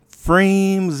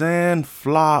Supremes and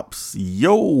flops.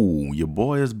 Yo, your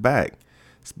boy is back.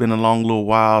 It's been a long little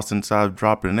while since I've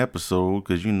dropped an episode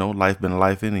because, life been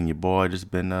lifing and your boy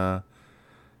just been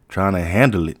trying to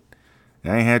handle it.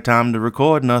 I ain't had time to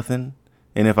record nothing.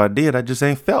 And if I did, I just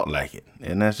ain't felt like it.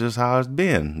 And that's just how it's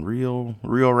been. Real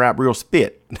rap, real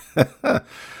spit.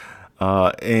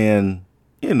 And,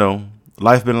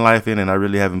 life been lifing and I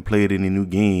really haven't played any new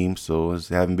games. So it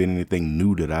haven't been anything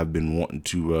new that I've been wanting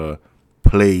to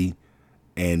play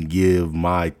and give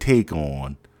my take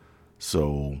on.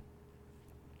 So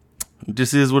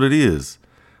this is what it is.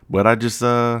 But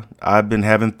I've been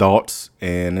having thoughts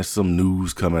and there's some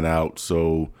news coming out.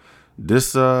 So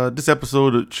this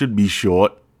episode should be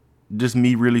short. Just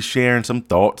me really sharing some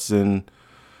thoughts and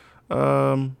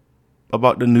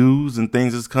about the news and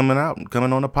things that's coming out and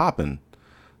coming on the popping.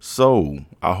 So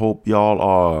I hope y'all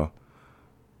are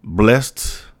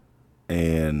blessed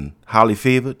and highly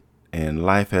favored and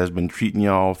life has been treating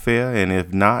y'all fair. And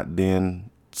if not, then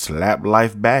slap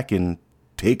life back and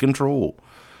take control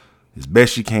as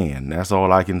best you can. That's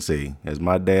all I can say. As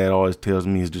my dad always tells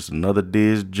me, it's just another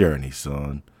day's journey,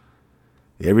 son.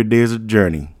 Every day is a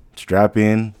journey. Strap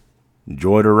in,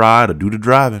 enjoy the ride, or do the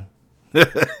driving.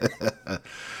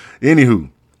 Anywho,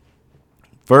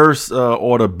 first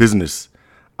order of business.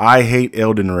 I hate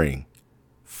Elden Ring.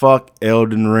 Fuck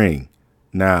Elden Ring.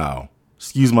 Now,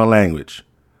 excuse my language.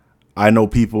 I know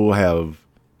people have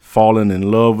fallen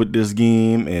in love with this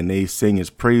game and they sing its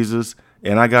praises,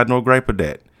 and I got no gripe with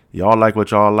that. Y'all like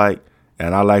what y'all like,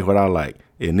 and I like what I like.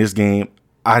 In this game,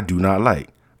 I do not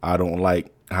like. I don't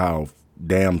like how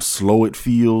damn slow it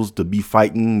feels to be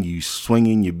fighting. You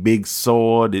swinging your big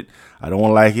sword. I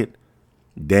don't like it.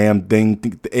 Damn thing.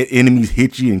 The enemies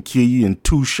hit you and kill you in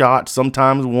 2 shots,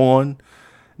 sometimes 1.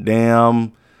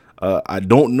 Damn. I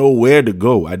don't know where to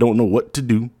go. I don't know what to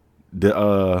do.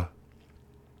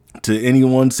 To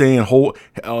anyone saying hold,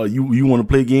 you want to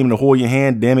play a game to hold your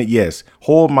hand? Damn it, yes.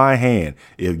 Hold my hand.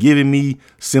 If giving me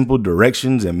simple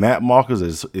directions and map markers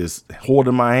is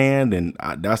holding my hand, then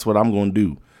that's what I'm going to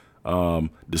do.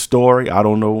 The story, I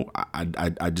don't know.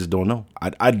 I just don't know.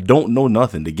 I don't know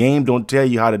nothing. The game don't tell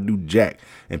you how to do jack.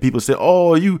 And people say,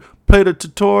 oh, you play the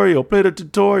tutorial.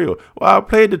 Well, I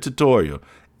played the tutorial.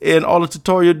 And all the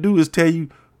tutorial do is tell you,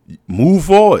 move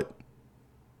forward.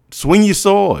 Swing your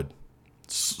sword.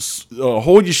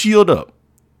 Hold your shield up.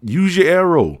 Use your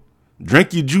arrow.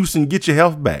 Drink your juice and get your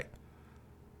health back.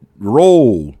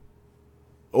 Roll.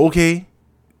 Okay.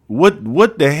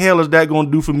 What the hell is that going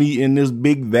to do for me in this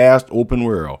big, vast, open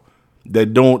world that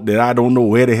I don't know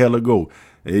where the hell to go?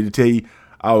 They tell you,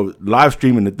 I was live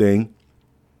streaming the thing,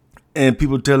 and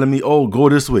people telling me, "Oh, go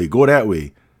this way, go that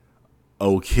way."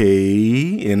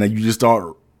 Okay, and then you just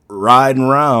start riding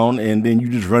around, and then you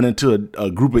just run into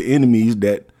a group of enemies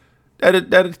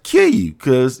that'll kill you,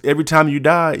 because every time you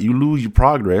die, you lose your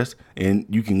progress, and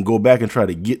you can go back and try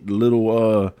to get the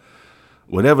little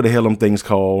whatever the hell them things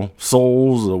call,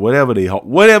 souls or whatever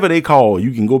they call.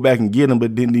 You can go back and get them,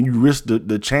 but then you risk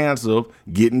the chance of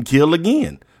getting killed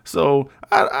again. So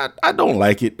I don't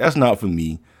like it. That's not for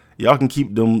me. Y'all can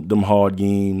keep them hard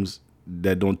games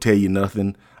that don't tell you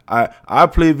nothing. I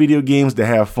play video games to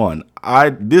have fun.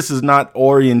 This is not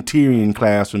orienteering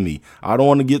class for me. I don't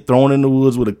want to get thrown in the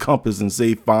woods with a compass and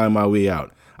say, find my way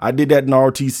out. I did that in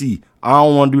RTC. I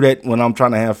don't want to do that when I'm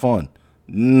trying to have fun.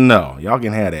 No, y'all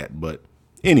can have that. But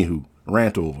anywho,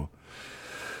 rant over.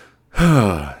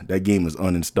 That game is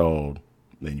uninstalled.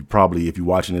 And you probably, if you're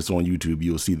watching this on YouTube,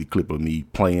 you'll see the clip of me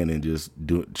playing and just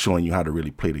showing you how to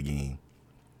really play the game.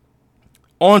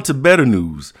 On to better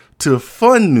news, to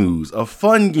fun news, a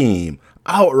fun game,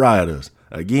 Outriders,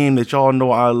 a game that y'all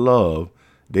know I love.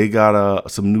 They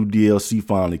got some new DLC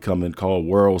finally coming called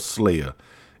World Slayer.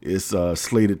 It's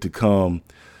slated to come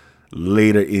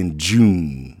later in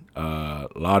June. A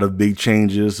lot of big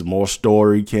changes, more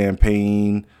story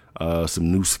campaign,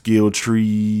 some new skill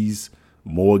trees,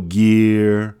 more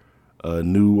gear, a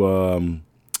new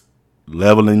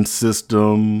leveling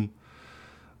system.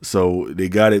 So they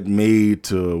got it made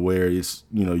to where it's,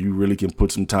 you really can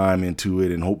put some time into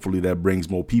it, and hopefully that brings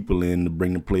more people in to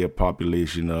bring the player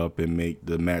population up and make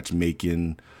the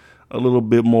matchmaking a little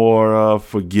bit more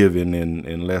forgiving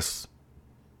and less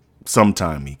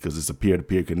sometimey, because it's a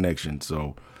peer-to-peer connection.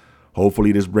 So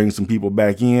hopefully this brings some people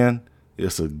back in.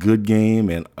 It's a good game,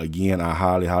 and again, I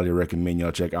highly, highly recommend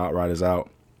y'all check Outriders out.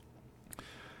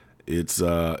 It's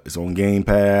on Game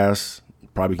Pass.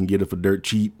 Probably can get it for dirt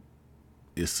cheap.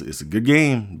 It's a good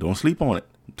game. Don't sleep on it.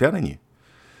 I'm telling you.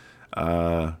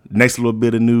 Next little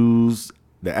bit of news: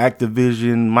 the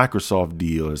Activision Microsoft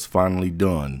deal is finally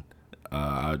done.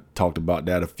 I talked about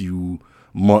that a few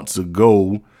months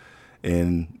ago,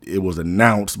 and it was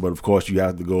announced, but of course you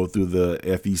have to go through the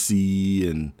FEC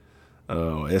and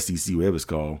SEC, whatever it's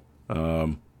called.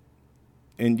 And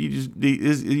you just,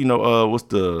 what's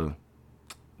the,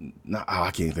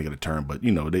 I can't think of the term, but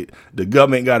the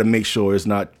government got to make sure it's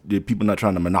not, people not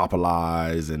trying to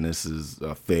monopolize, and this is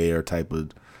a fair type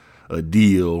of a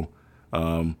deal.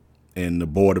 And the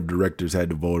board of directors had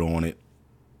to vote on it,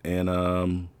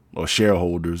 and or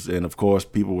shareholders, and of course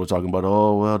people were talking about,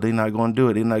 oh well, they're not going to do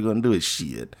it. They're not going to do it.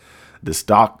 Shit, the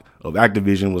stock of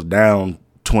Activision was down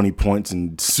 20 points,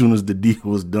 and as soon as the deal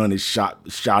was done, it shot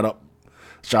up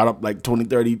like 20,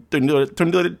 30.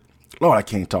 Lord, I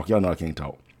can't talk. Y'all know I can't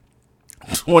talk.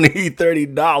 $20,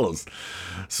 $30.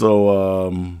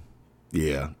 So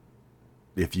yeah,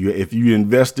 if you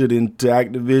invested into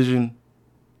Activision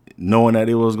knowing that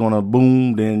it was gonna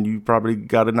boom, then you probably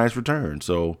got a nice return.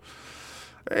 So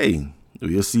hey,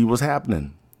 we'll see what's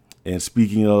happening. And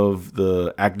speaking of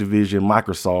the Activision,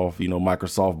 Microsoft,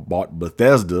 Microsoft bought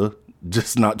Bethesda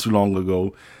just not too long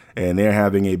ago, and they're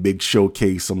having a big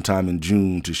showcase sometime in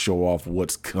June to show off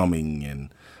what's coming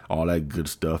and all that good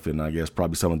stuff. And I guess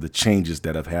probably some of the changes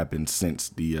that have happened since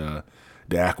the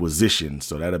acquisition.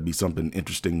 So that'll be something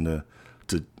interesting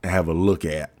to have a look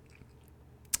at.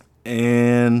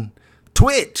 And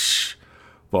Twitch,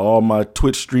 for all my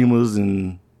Twitch streamers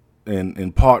and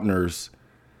partners,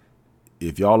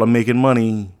 if y'all are making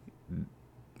money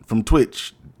from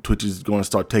Twitch is going to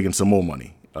start taking some more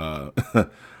money.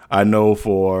 I know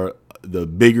for the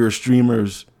bigger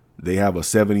streamers, they have a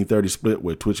 70-30 split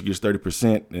where Twitch gets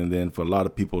 30%. And then for a lot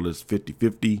of people, it's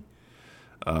 50-50.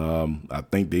 I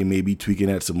think they may be tweaking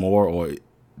that some more, or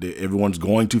everyone's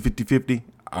going to 50-50.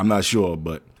 I'm not sure,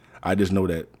 but I just know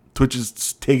that Twitch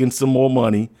is taking some more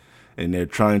money, and they're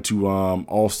trying to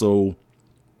also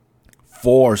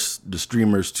force the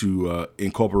streamers to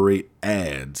incorporate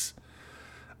ads.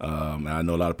 And I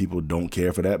know a lot of people don't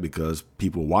care for that because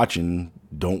people watching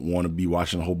don't want to be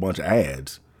watching a whole bunch of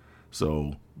ads.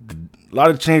 So a lot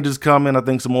of changes coming. I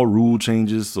think some more rule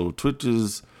changes. So Twitch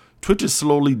is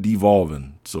slowly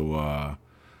devolving. So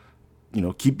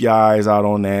keep your eyes out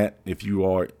on that if you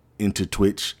are into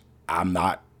Twitch. I'm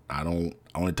not.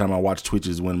 Only time I watch Twitch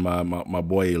is when my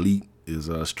boy Elite is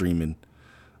streaming.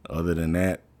 Other than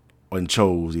that, and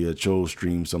Chose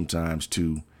streams sometimes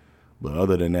too. But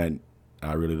other than that,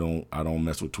 I don't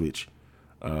mess with Twitch.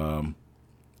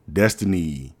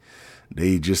 Destiny,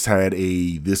 they just had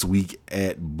this week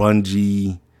at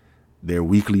Bungie, their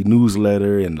weekly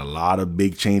newsletter, and a lot of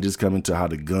big changes coming to how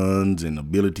the guns and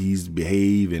abilities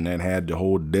behave, and that had the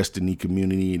whole Destiny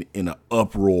community in an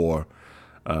uproar.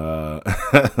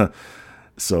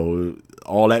 So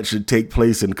all that should take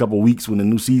place in a couple of weeks when the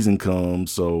new season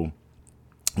comes. So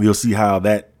we'll see how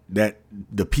that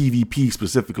the PvP,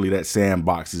 specifically that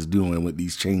sandbox, is doing with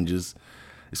these changes.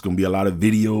 It's going to be a lot of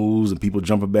videos and people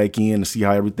jumping back in to see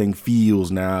how everything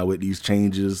feels now with these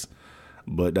changes.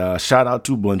 But shout out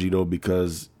to Bungie though,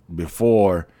 because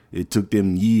before it took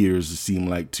them years, it seemed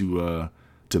like, to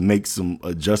make some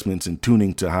adjustments and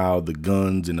tuning to how the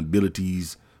guns and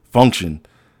abilities function,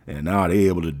 and now they're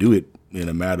able to do it in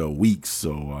a matter of weeks.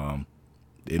 So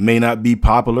it may not be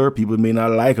popular, people may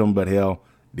not like them, but hell,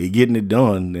 they're getting it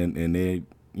done, and they,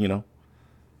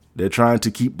 they're trying to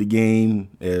keep the game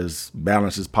as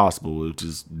balanced as possible, which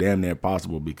is damn near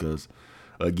possible because,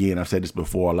 again, I've said this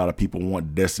before, a lot of people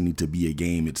want Destiny to be a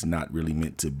game it's not really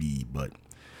meant to be, but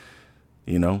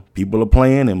people are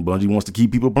playing, and Bungie wants to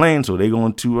keep people playing, so they're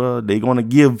going to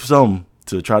give some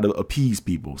to try to appease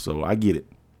people. So I get it.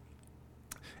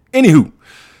 Anywho,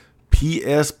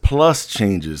 PS Plus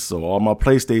changes. So all my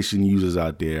PlayStation users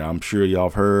out there, I'm sure y'all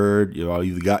have heard. Y'all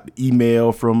either got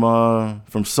email from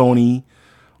Sony,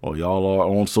 or y'all are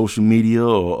on social media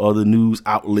or other news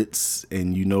outlets,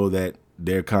 and you know that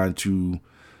they're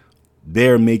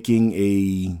making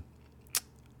a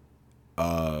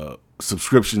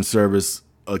subscription service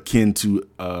akin to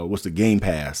what's the Game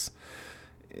Pass.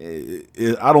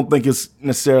 I don't think it's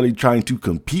necessarily trying to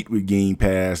compete with Game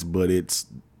Pass, but it's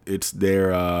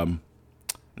their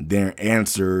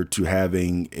answer to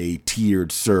having a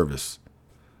tiered service.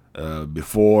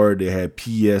 Before they had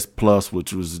PS Plus,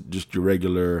 which was just your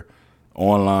regular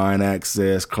online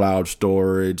access, cloud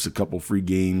storage, a couple free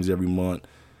games every month.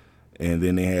 And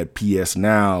then they had PS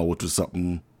Now, which was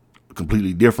something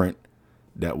completely different.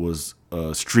 That was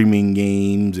streaming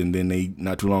games. And then they,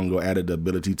 not too long ago, added the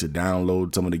ability to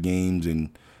download some of the games. And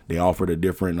they offered a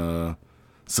different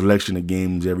selection of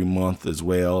games every month as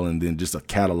well. And then just a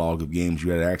catalog of games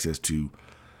you had access to.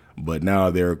 But now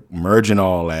they're merging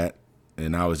all that.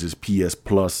 And now it's just PS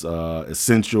Plus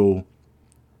Essential,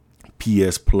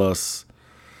 PS Plus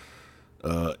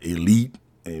Elite,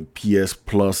 and PS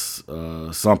Plus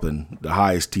something, the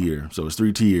highest tier. So it's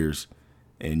 3 tiers,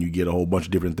 and you get a whole bunch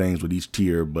of different things with each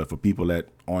tier. But for people that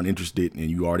aren't interested and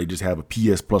you already just have a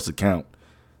PS Plus account,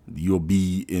 you'll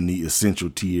be in the essential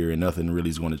tier and nothing really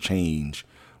is going to change.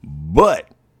 But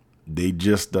they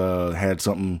just had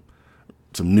some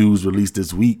news released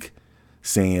this week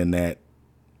saying that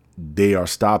they are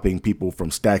stopping people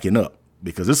from stacking up,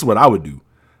 because this is what I would do.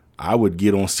 I would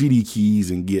get on CD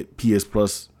Keys and get PS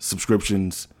Plus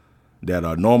subscriptions that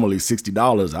are normally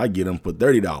 $60. I get them for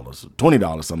 $30,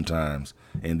 $20 sometimes.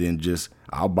 And then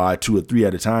I'll buy 2 or 3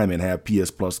 at a time and have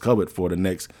PS Plus covered for the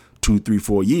next 2, 3,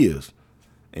 4 years.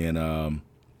 And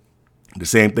the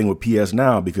same thing with PS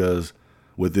Now, because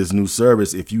with this new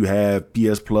service, if you have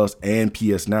PS Plus and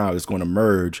PS Now, it's going to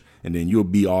merge, and then you'll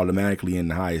be automatically in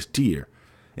the highest tier.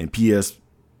 And PS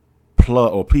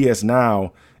Plus or PS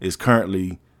Now is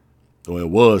currently, or it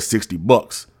was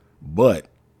 $60, but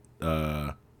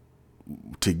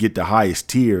to get the highest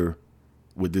tier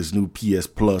with this new PS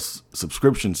Plus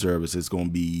subscription service, it's going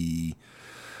to be,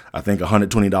 I think,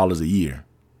 $120 a year.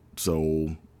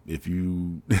 So if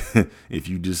you if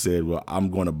you just said, well,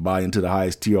 I'm going to buy into the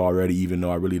highest tier already, even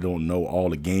though I really don't know all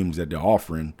the games that they're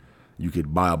offering, you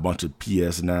could buy a bunch of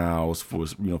PS Nows for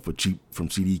cheap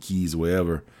from CD Keys or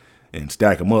wherever, and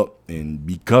stack them up and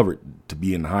be covered to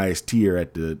be in the highest tier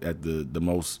at the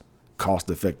most cost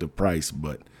effective price.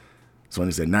 But so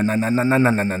they said,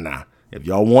 nah. If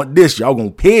y'all want this, y'all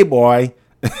gonna pay, boy.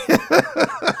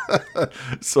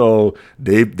 So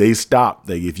they stopped.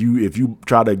 Like if you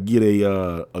try to get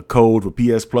a code for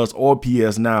PS Plus or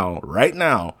PS Now right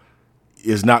now,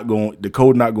 the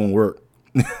code not gonna work.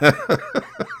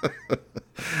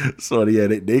 So yeah,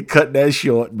 they cut that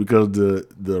short because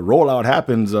the rollout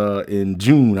happens in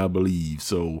June, I believe.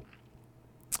 So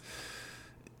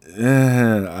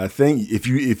I think if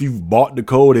you've bought the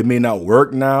code, it may not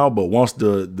work now, but once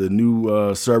the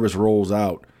new service rolls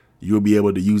out, you'll be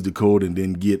able to use the code and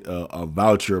then get a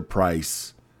voucher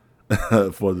price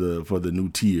for the new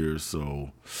tiers.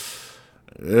 So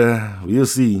we'll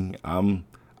see.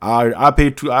 I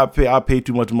pay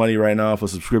too much money right now for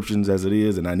subscriptions as it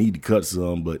is, and I need to cut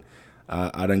some. But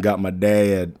I done got my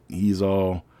dad. He's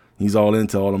all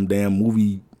into all them damn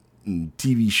movie and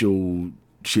TV show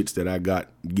shits that I got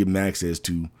give him access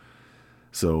to.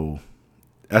 So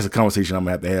that's a conversation I'm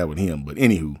gonna have with him. But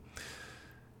anywho,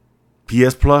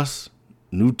 PS Plus,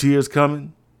 new tiers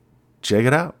coming. Check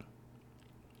it out.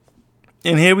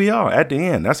 And here we are at the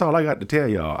end. That's all I got to tell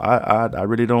y'all. I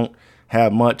really don't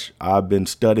have much. I've been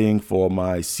studying for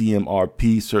my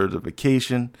CMRP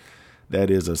certification.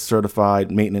 That is a certified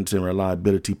maintenance and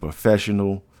reliability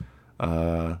professional.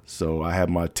 So I have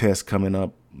my test coming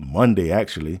up Monday,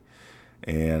 actually.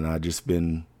 And I just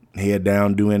been head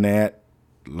down doing that.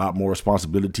 A lot more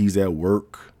responsibilities at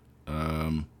work.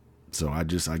 So I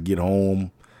get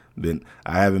home. Then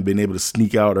I haven't been able to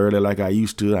sneak out early like I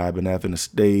used to. I've been having to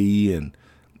stay and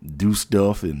do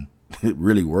stuff and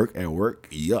really work at work.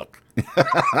 Yuck.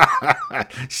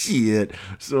 Shit.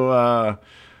 So,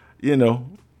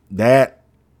 that,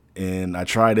 and I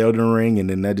tried Elden Ring, and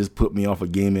then that just put me off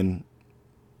of gaming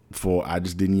I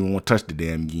just didn't even want to touch the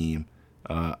damn game.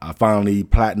 I finally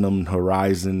platinumed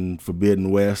Horizon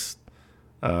Forbidden West.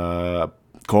 Of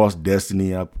course,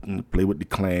 Destiny. I play with the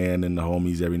clan and the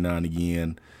homies every now and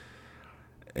again.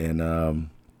 And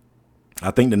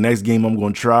I think the next game I'm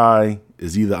going to try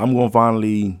is either I'm going to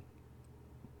finally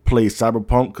play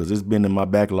Cyberpunk, because it's been in my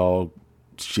backlog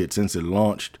since it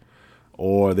launched,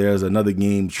 or there's another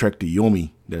game, Trek to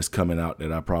Yomi, that's coming out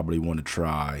that I probably want to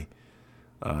try.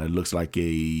 It looks like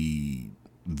a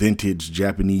vintage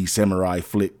Japanese samurai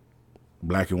flick,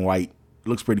 black and white. It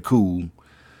looks pretty cool,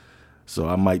 so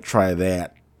I might try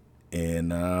that.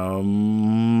 And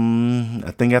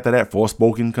I think after that,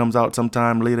 Forspoken comes out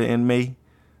sometime later in May.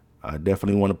 I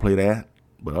definitely want to play that.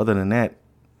 But other than that,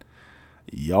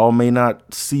 y'all may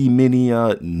not see many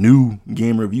new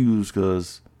game reviews,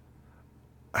 because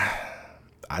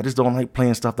I just don't like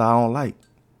playing stuff that I don't like.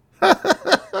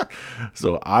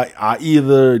 So I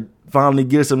either finally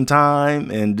get some time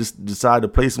and just decide to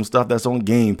play some stuff that's on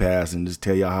Game Pass and just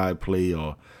tell y'all how I play,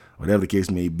 or whatever the case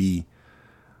may be.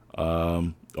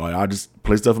 Or I just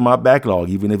play stuff in my backlog,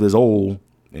 even if it's old,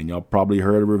 and y'all probably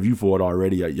heard a review for it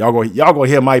already. Y'all gonna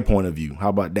hear my point of view. How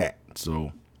about that?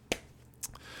 So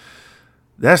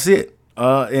that's it.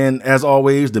 And as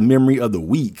always, the memory of the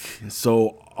week.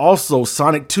 So also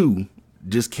Sonic 2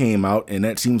 just came out, and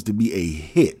that seems to be a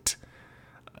hit.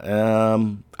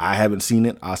 I haven't seen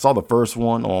it. I saw the first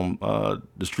one on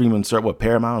the streaming service, what,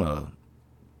 Paramount,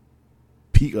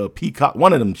 Peacock,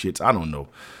 one of them shits. I don't know.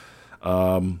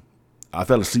 I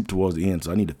fell asleep towards the end,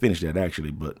 so I need to finish that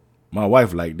actually. But my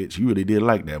wife liked it. She really did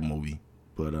like that movie.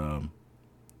 But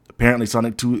apparently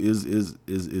Sonic 2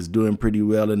 is doing pretty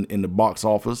well in the box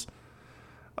office.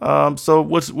 So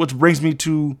which brings me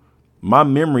to my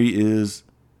memory is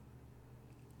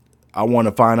I want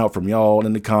to find out from y'all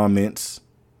in the comments,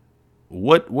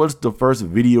 what's the first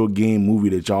video game movie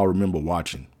that y'all remember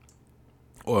watching?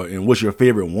 And what's your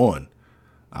favorite one?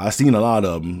 I've seen a lot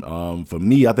of them. For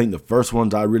me, I think the first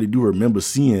ones I really do remember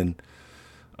seeing,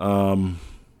 and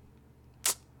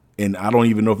I don't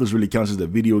even know if this really counts as a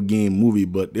video game movie,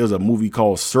 but there's a movie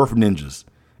called Surf Ninjas,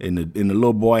 and the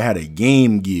little boy had a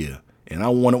Game Gear, and I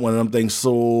wanted one of them things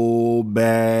so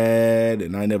bad,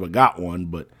 and I never got one.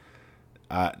 But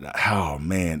oh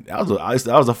man, that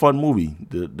was a fun movie.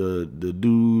 The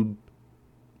dude,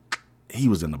 he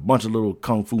was in a bunch of little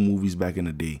kung fu movies back in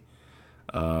the day.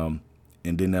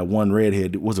 And then that one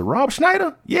redhead, was it Rob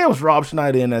Schneider? Yeah, it was Rob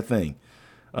Schneider in that thing.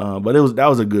 But that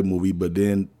was a good movie. But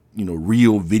then,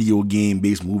 real video game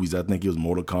based movies, I think it was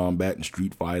Mortal Kombat and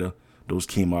Street Fighter. Those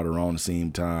came out around the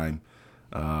same time.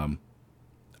 I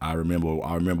remember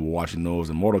watching those,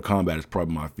 and Mortal Kombat is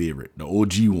probably my favorite, the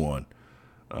OG one.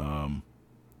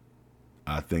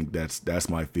 I think that's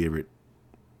my favorite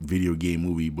video game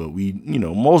movie. But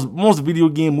most video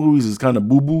game movies is kind of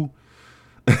boo boo.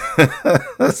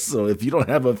 So if you don't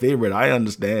have a favorite, I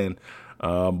understand.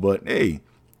 But hey,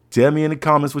 tell me in the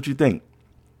comments what you think.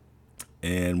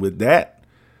 And with that,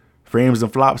 Frames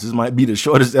and Flops, this might be the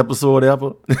shortest episode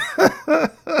ever.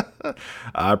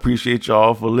 I appreciate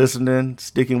y'all for listening,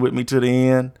 sticking with me to the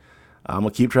end. I'm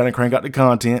going to keep trying to crank out the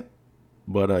content.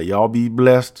 But y'all be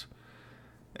blessed.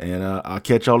 And I'll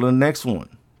catch y'all in the next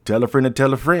one. Tell a friend to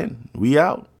tell a friend. We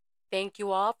out. Thank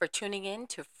you all for tuning in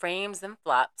to Frames and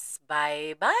Flops.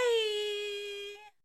 Bye-bye.